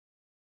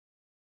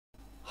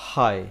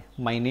Hi,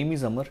 my name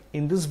is Amar.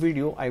 In this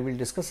video, I will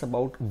discuss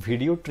about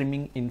video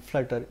trimming in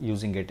Flutter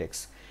using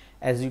GetX.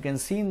 As you can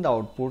see in the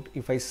output,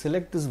 if I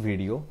select this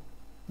video,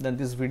 then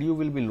this video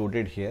will be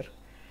loaded here.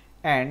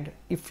 And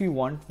if we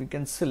want, we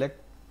can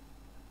select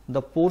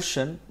the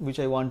portion which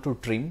I want to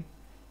trim.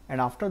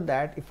 And after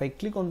that, if I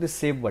click on the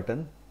save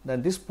button,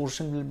 then this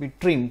portion will be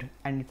trimmed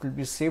and it will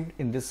be saved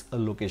in this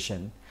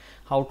location.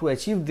 How to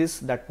achieve this,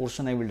 that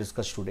portion I will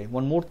discuss today.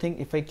 One more thing,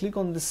 if I click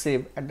on this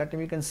save, at that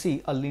time you can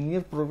see a linear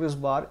progress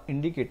bar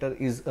indicator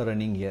is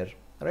running here,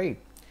 right?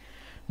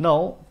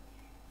 Now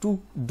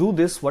to do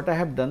this, what I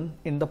have done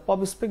in the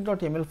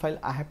pubspec.yaml file,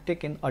 I have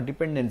taken a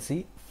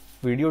dependency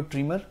video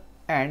trimmer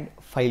and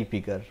file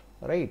picker,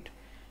 right?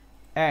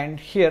 And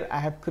here I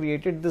have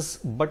created this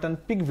button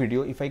pick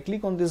video. If I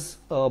click on this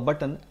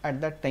button, at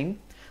that time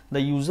the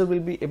user will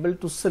be able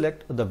to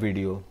select the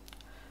video.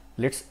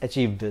 Let's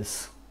achieve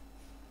this.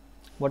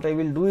 What I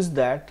will do is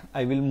that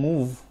I will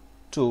move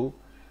to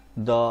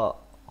the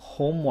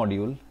home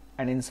module,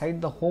 and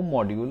inside the home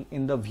module,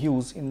 in the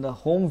views, in the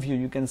home view,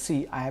 you can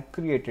see I have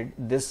created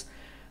this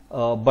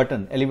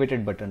button,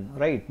 elevated button,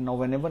 right? Now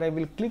whenever I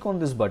will click on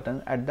this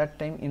button, at that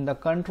time in the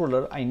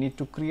controller I need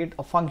to create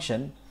a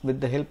function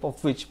with the help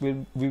of which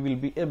we will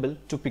be able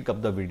to pick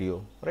up the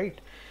video, right?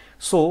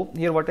 So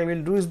here what I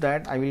will do is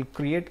that I will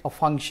create a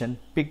function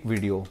pick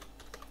video,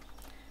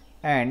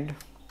 and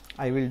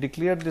I will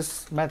declare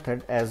this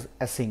method as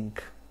async.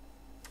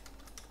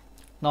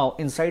 Now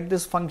inside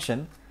this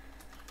function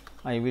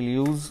I will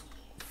use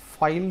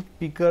file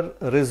picker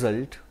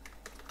result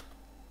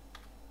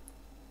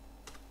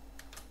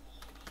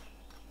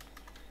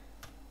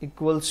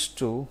equals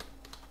to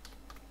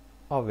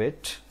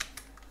await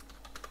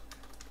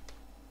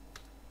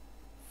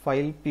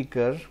file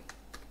picker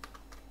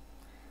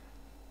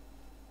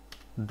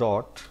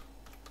dot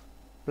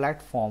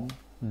platform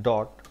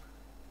dot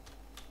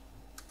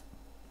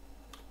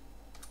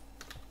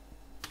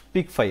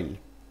pick file.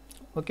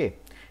 Okay,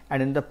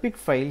 and in the pick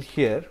file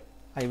here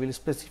I will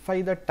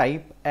specify the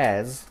type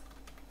as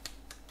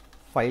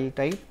file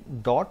type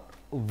dot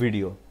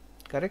video,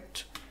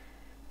 correct?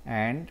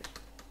 And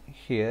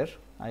here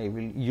I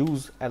will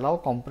use allow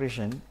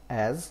compression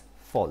as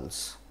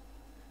false,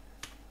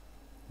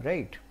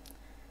 right?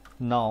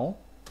 Now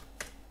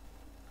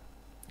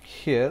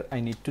here I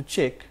need to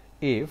check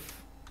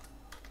if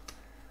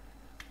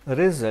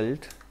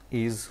result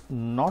is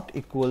not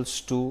equals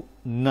to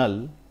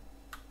null,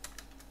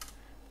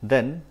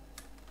 then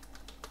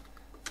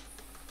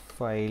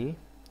file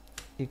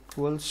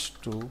equals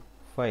to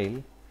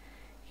file.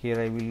 Here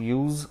I will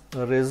use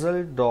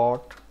result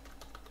dot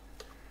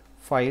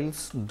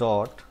files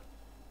dot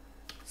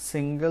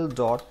single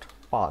dot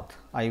path.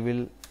 I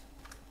will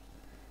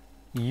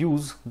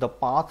use the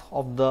path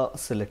of the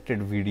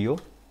selected video,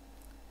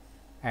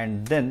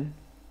 and then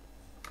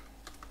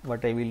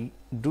what I will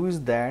do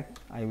is that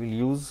I will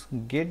use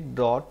get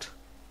dot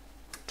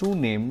to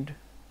named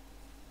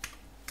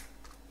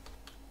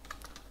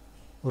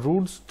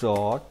roots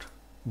dot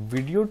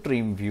video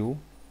trim view,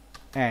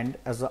 and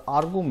as an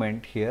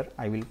argument here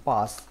I will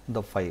pass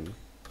the file,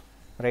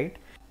 right?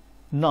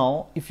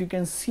 Now if you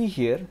can see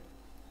here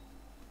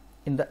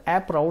in the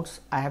app routes,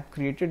 I have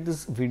created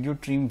this video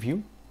trim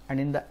view, and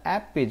in the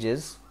app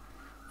pages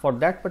for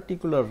that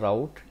particular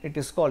route it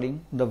is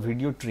calling the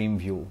video trim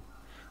view,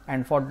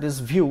 and for this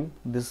view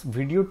this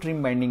video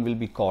trim binding will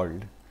be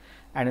called.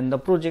 And in the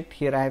project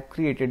here I have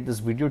created this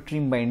video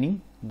trim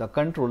binding, the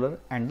controller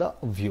and the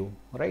view,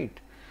 right?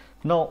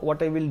 Now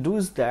what I will do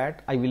is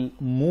that I will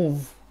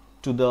move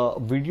to the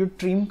video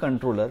trim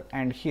controller,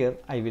 and here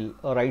I will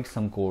write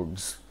some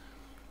codes.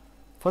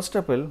 First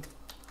of all,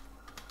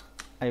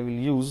 I will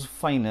use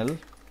final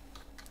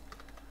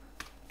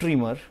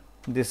trimmer.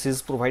 This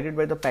is provided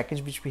by the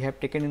package which we have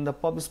taken in the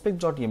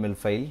pubspec.yaml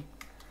file.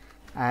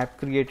 I have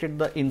created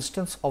the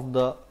instance of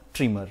the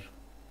trimmer,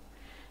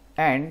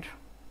 and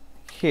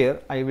here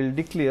I will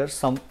declare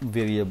some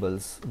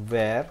variables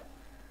where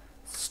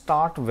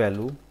start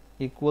value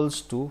equals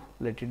to,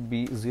 let it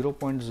be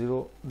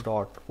 0.0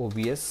 dot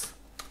obs,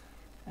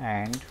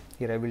 and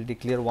here I will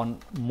declare one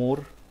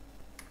more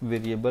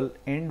variable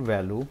end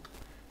value,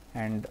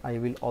 and I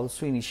will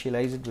also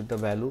initialize it with the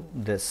value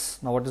this.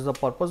 Now what is the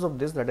purpose of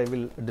this, that I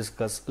will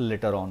discuss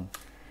later on.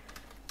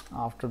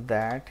 After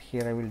that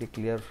here I will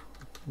declare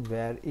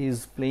where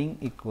is playing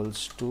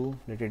equals to,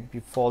 let it be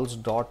false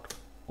dot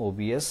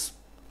obs,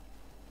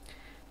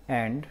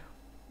 and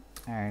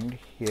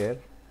here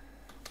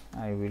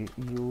I will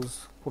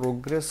use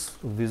progress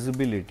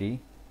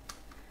visibility.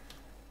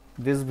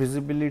 This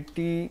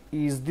visibility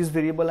is this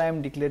variable I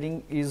am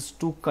declaring is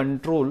to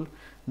control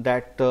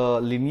that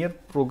linear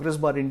progress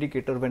bar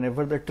indicator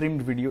whenever the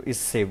trimmed video is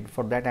saved.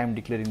 For that I am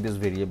declaring this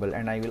variable,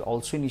 and I will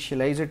also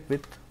initialize it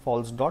with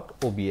false dot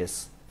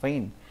obs,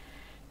 fine.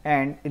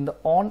 And in the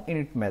on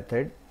init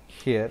method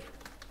here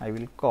I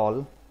will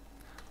call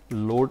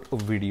load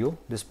video.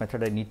 This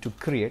method I need to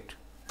create,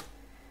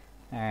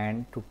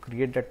 and to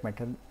create that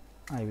method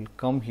I will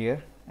come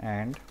here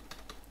and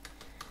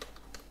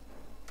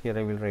here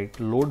I will write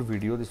load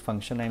video, this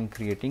function I am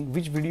creating.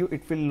 Which video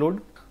it will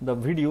load? The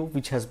video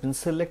which has been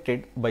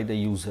selected by the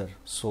user.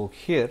 So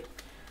here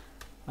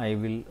I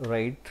will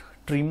write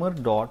trimmer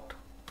dot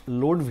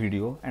load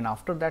video, and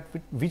after that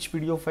which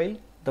video file?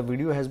 The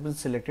video has been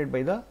selected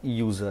by the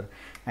user,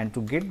 and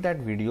to get that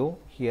video,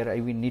 here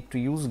I will need to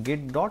use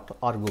get dot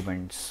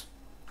arguments.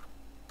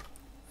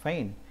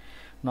 Fine.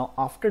 Now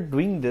after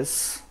doing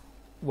this,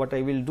 what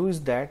I will do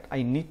is that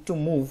I need to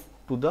move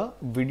to the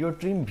video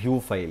trim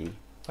view file.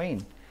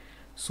 Fine.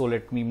 So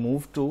let me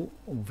move to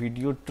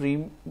video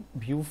trim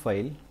view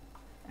file,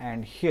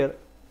 and here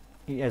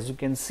as you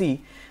can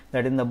see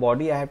that in the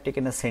body I have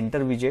taken a center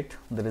widget,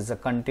 there is a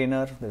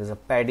container, there is a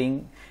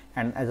padding,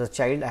 and as a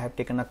child I have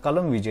taken a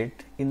column widget.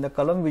 In the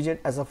column widget,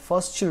 as a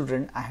first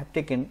children, I have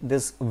taken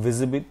this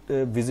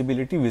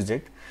visibility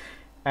widget,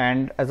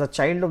 and as a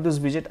child of this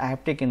widget I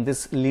have taken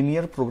this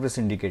linear progress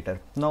indicator.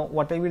 Now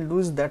what I will do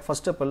is that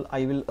first of all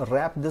I will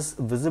wrap this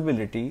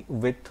visibility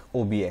with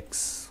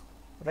OBX,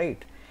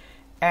 right?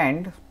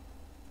 And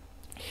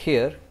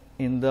here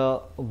in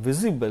the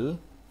visible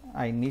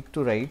I need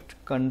to write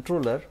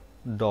controller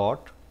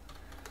dot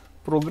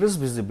progress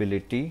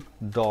visibility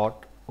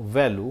dot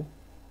value,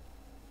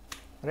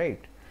 right?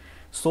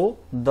 So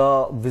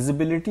the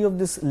visibility of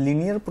this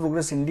linear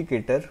progress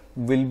indicator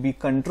will be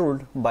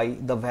controlled by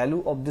the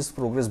value of this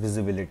progress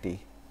visibility,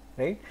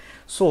 right?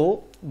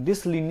 So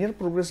this linear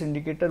progress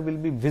indicator will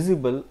be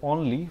visible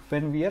only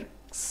when we are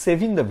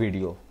saving the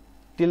video.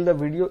 Till the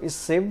video is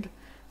saved,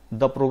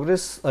 the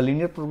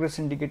linear progress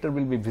indicator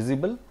will be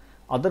visible,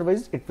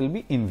 otherwise it will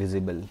be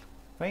invisible.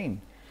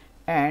 Fine.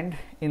 And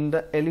in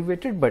the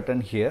elevated button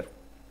here,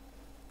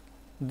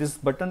 this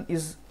button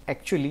is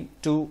actually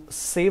to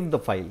save the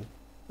file,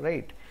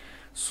 right?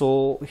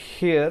 So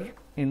here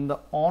in the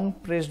on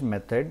pressed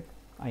method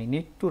I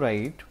need to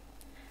write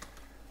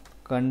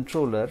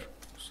controller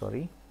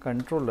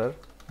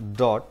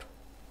dot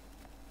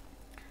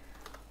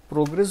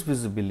progress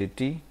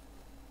visibility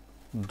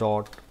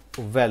dot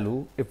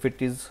value. If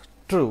it is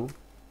true,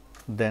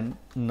 then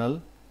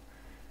null,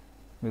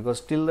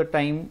 because till the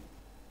time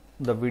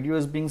the video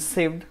is being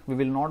saved we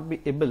will not be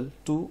able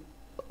to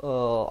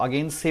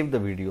again save the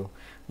video.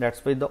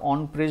 That's why the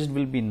on pressed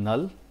will be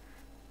null.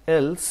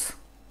 Else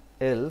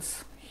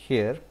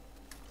here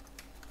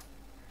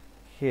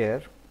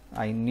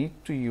I need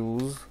to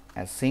use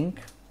async,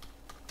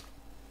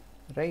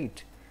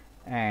 right?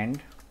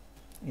 And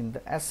in the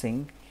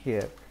async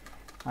here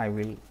I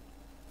will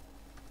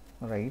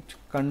write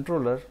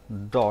controller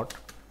dot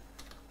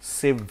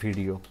save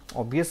video.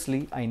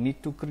 Obviously I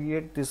need to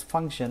create this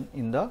function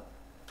in the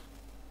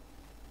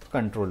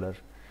controller,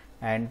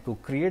 and to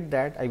create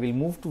that I will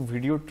move to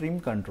video trim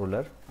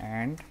controller,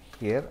 and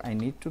here I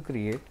need to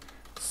create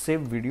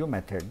save video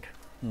method.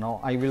 Now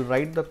I will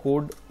write the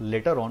code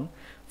later on.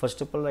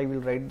 First of all I will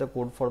write the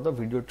code for the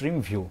video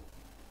trim view.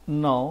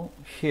 Now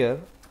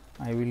here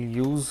I will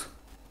use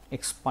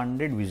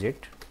expanded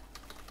widget,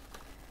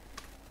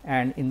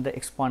 and in the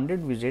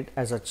expanded widget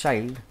as a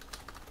child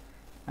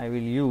I will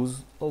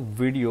use a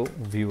video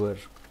viewer,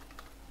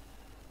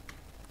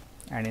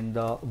 and in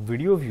the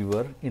video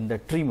viewer in the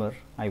trimmer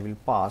I will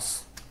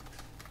pass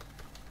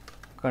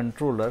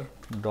controller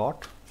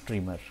dot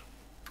trimmer.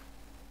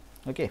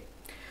 Okay.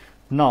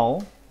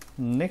 Now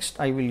next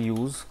I will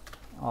use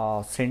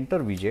center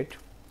widget.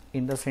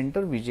 In the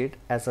center widget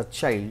as a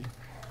child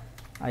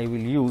I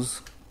will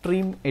use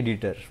trim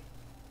editor,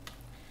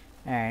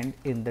 and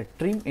in the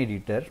trim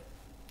editor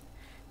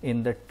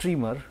in the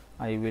trimmer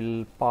I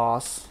will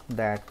pass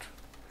that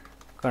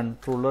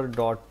controller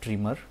dot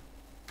trimmer.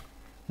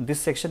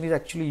 This section is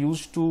actually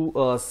used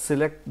to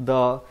select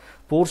the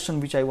portion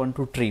which I want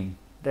to trim.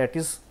 That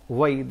is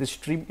why this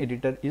trim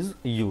editor is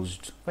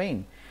used.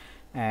 Fine.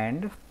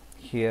 And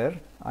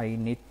here I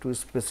need to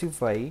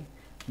specify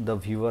the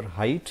viewer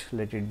height,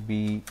 let it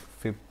be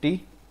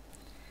 50.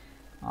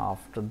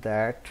 After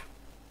that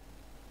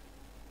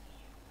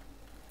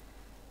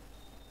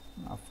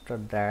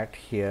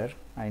here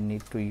I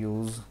need to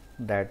use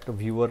that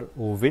viewer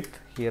width.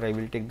 Here I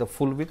will take the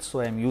full width,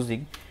 so I am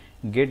using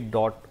get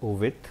dot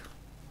width.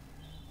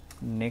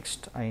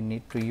 Next I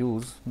need to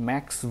use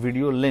max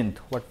video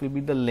length. What will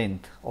be the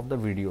length of the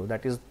video?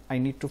 That is, I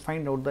need to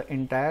find out the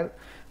entire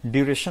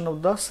duration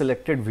of the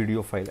selected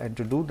video file, and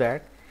to do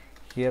that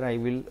here I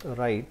will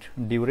write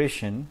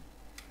duration.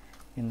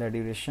 In the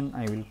duration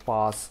I will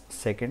pass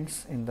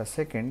seconds. In the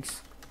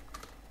seconds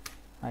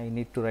I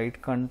need to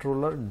write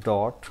controller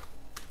dot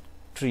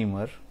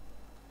trimmer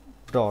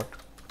dot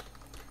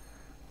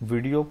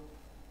video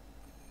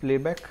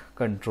playback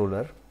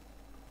controller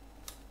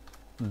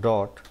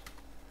dot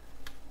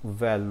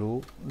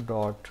value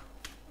dot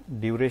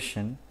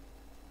duration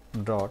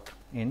dot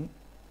in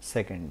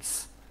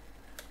seconds.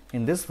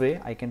 In this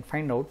way I can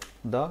find out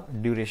the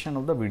duration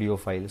of the video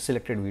file,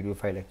 selected video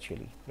file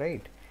actually,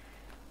 right?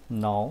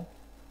 Now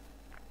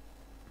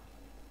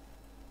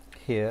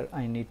here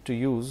I need to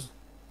use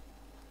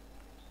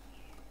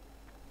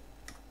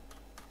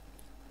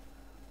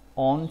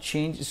on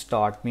change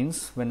start,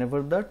 means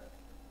whenever the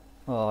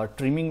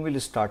trimming will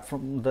start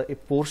from the a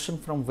portion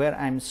from where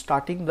I am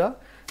starting the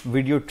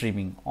video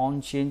trimming.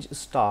 On change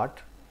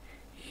start,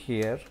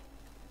 here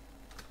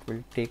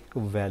will take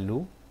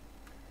value,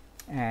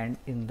 and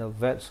in the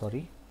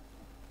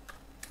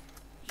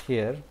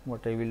here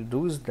what I will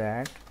do is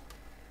that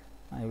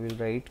I will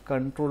write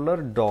controller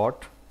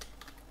dot.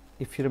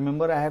 If you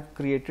remember, I have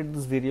created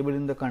this variable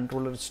in the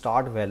controller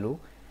start value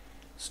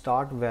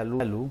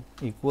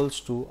equals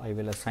to, I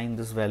will assign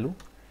this value,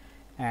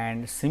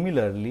 and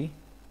similarly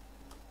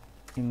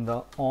in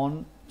the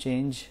on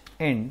change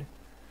end,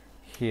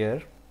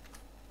 here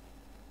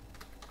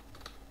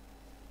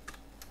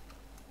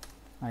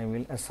I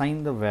will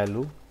assign the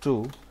value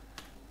to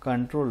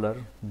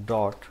controller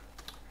dot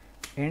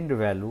end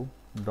value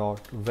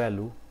dot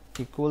value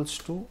equals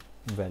to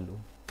value.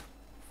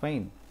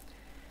 Fine.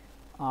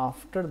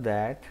 After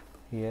that,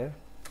 here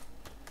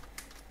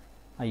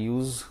I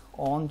use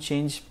on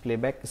change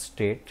playback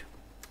state.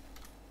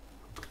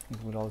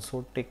 It will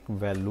also take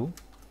value,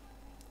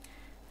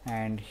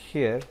 and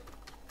here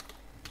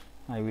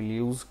I will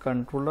use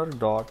controller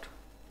dot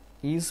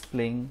is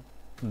playing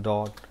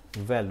dot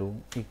value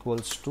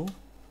equals to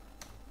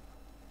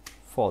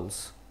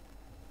false.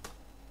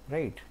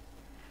 Right.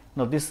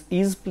 Now this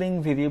is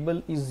playing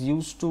variable is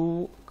used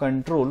to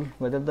control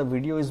whether the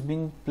video is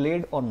being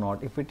played or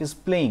not. If it is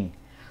playing,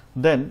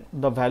 then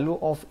the value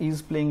of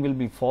is playing will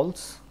be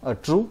false,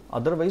 true,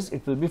 otherwise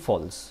it will be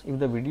false. If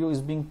the video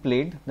is being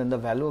played, then the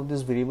value of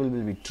this variable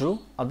will be true,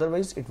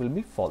 otherwise it will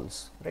be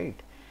false.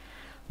 Right.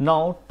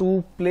 Now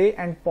to play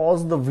and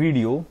pause the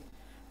video,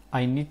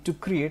 I need to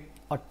create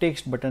a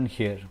text button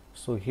here.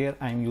 So here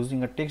I am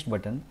using a text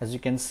button. As you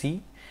can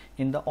see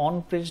in the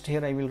on page,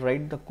 here I will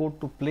write the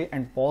code to play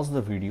and pause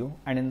the video,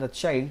 and in the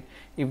child,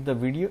 if the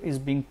video is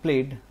being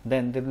played,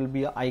 then there will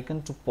be an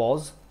icon to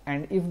pause,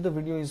 and if the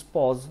video is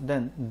paused,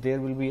 then there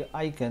will be an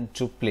icon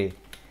to play.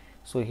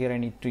 So here I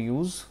need to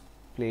use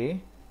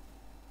play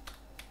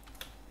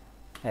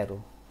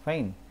arrow.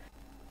 Fine.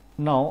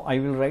 Now I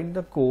will write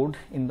the code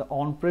in the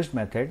on pressed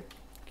method.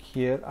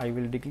 Here I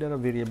will declare a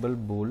variable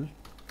bool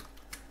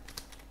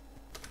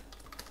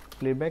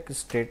playback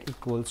state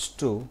equals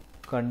to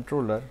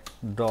controller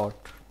dot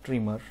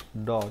trimmer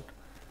dot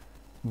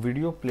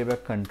video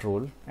playback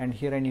control, and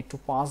here I need to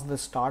pass the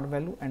start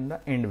value and the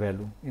end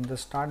value. In the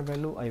start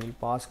value I will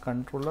pass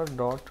controller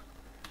dot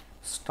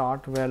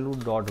start value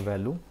dot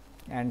value,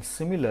 and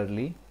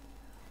similarly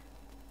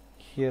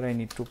here I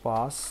need to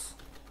pass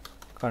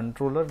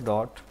controller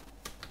dot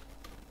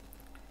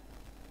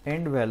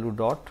end value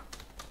dot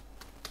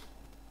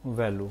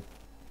value.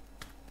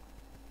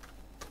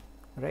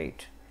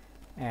 Right.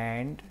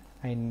 And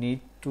I need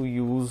to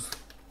use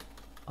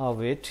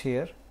await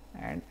here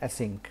and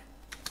async.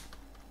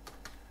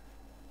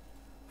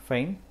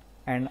 Fine.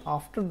 And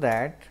after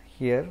that,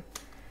 here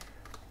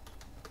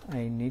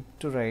I need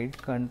to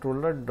write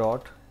controller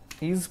dot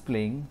is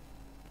playing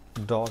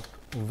dot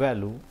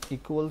value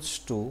equals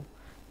to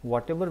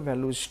whatever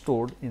value is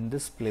stored in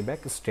this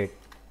playback state.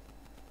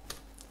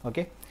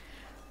 Okay.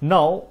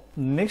 Now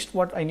next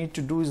what I need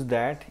to do is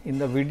that in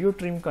the video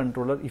trim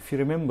controller, if you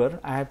remember,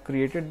 I have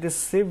created this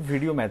save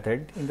video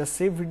method. In the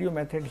save video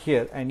method,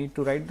 here I need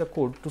to write the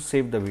code to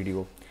save the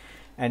video,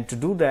 and to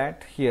do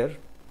that, here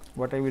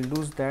what I will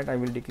do is that I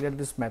will declare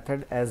this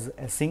method as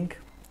async,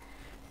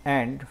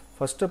 and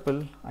first of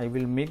all I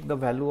will make the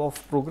value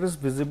of progress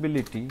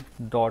visibility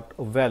dot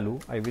value,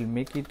 I will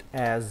make it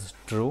as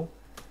true,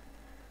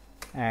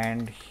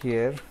 and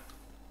here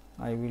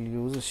I will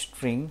use a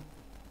string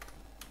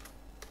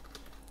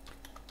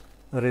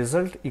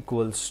result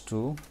equals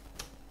to,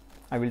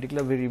 I will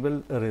declare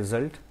variable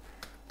result,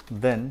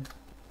 then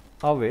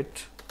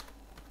await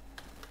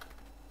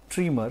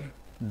trimmer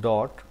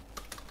dot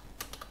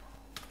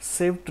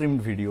save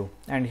trimmed video,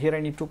 and here I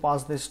need to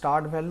pass the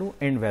start value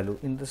end value.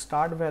 In the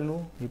start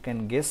value, you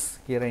can guess,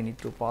 here I need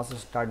to pass a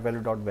start value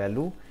dot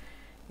value.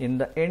 In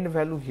the end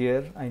value,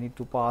 here I need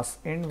to pass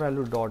end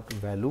value dot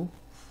value,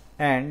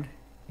 and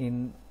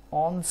in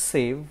on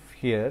save,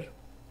 here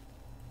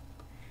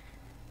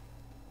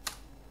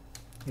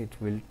it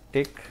will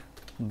take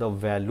the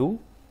value,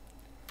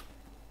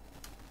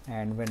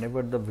 and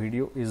whenever the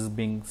video is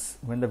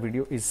when the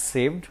video is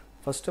saved,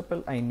 first of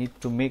all I need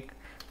to make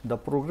the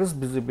progress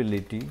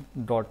visibility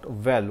dot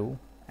value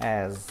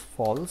as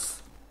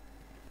false,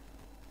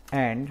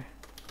 and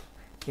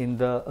in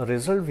the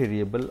result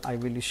variable I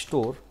will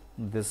store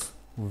this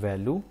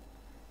value,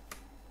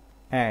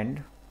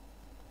 and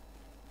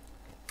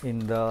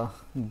in the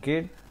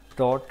get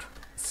dot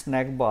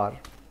snack bar,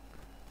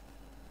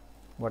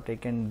 what I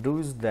can do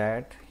is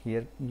that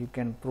here you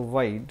can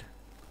provide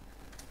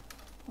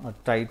a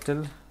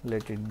title,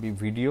 let it be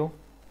video,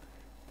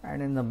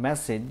 and in the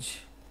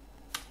message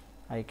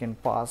I can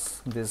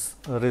pass this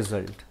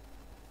result.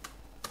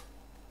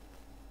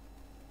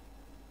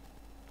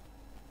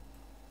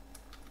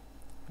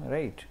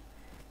 Right,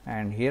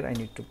 and here I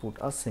need to put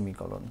a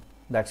semicolon.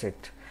 That's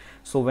it.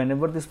 So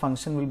whenever this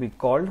function will be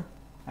called,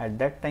 at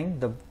that time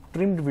the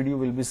trimmed video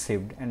will be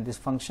saved, and this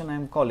function I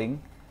am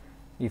calling,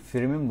 if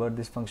you remember,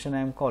 this function I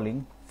am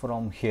calling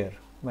from here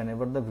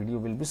whenever the video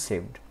will be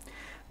saved.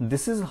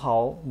 This is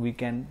how we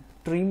can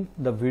trim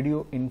the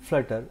video in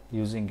Flutter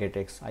using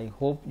GetX. I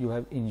hope you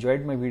have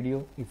enjoyed my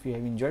video. If you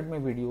have enjoyed my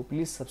video,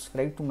 please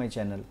subscribe to my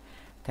channel.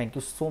 Thank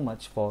you so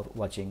much for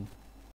watching.